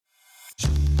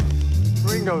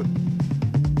Ringo.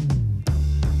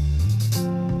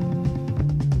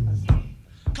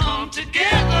 Come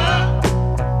together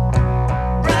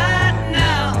right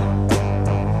now.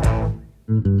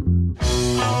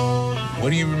 What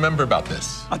do you remember about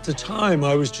this? At the time,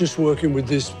 I was just working with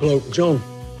this bloke, John.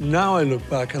 Now I look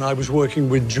back and I was working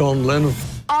with John Lennon.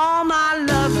 All my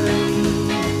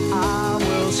loving I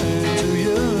will send to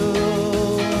you.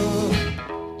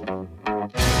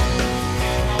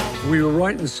 We were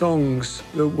writing songs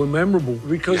that were memorable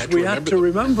because we had to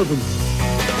remember them.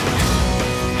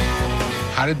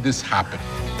 How did this happen?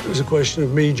 It was a question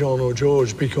of me, John, or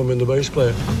George becoming the bass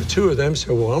player. And the two of them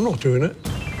said, well, I'm not doing it.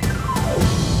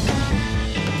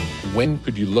 When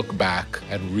could you look back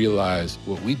and realize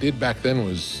what we did back then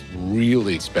was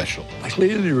really special? I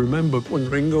clearly remember when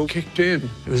Ringo kicked in.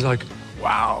 It was like,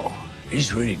 wow,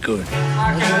 he's really good.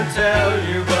 I can't tell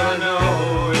you, but I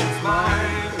know it's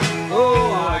mine.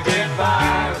 Oh, I get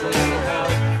by with a little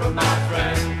help from my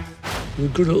friend. It was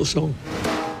a good little song.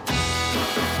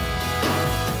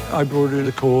 I brought in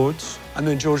the chords, and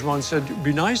then George Martin said, it'd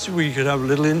be nice if we could have a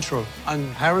little intro.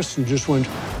 And Harrison just went,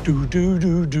 do, do,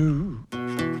 do, do.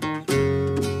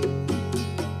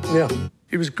 Yeah,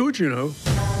 it was good, you know.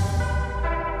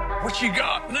 What you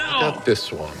got now? Got this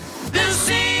one.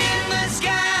 Lucy in the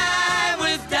sky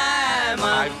with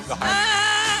diamonds.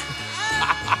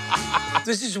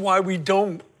 This is why we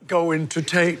don't go into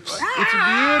tapes. It's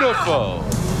beautiful.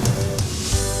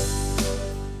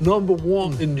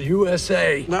 #1 in the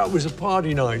USA. That was a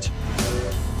party night.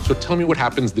 So tell me what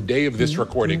happens the day of this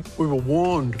recording. We were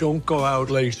warned, don't go out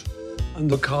late. And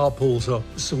the car pulls up.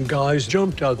 Some guys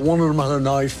jumped out. One of them had a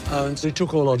knife, and they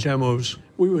took all our demos.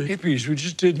 We were hippies. We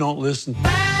just did not listen.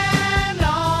 Band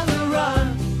on the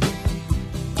run.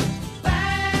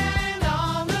 Band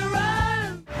on the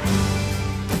run.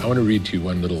 I want to read to you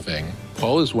one little thing.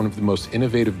 Paul is one of the most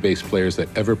innovative bass players that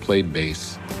ever played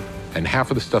bass, and half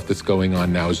of the stuff that's going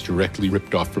on now is directly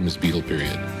ripped off from his Beatle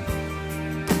period.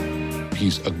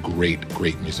 He's a great,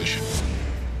 great musician.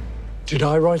 Did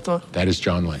I write that? That is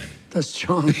John Lennon. That's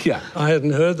John. Yeah. I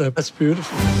hadn't heard that. That's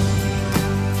beautiful.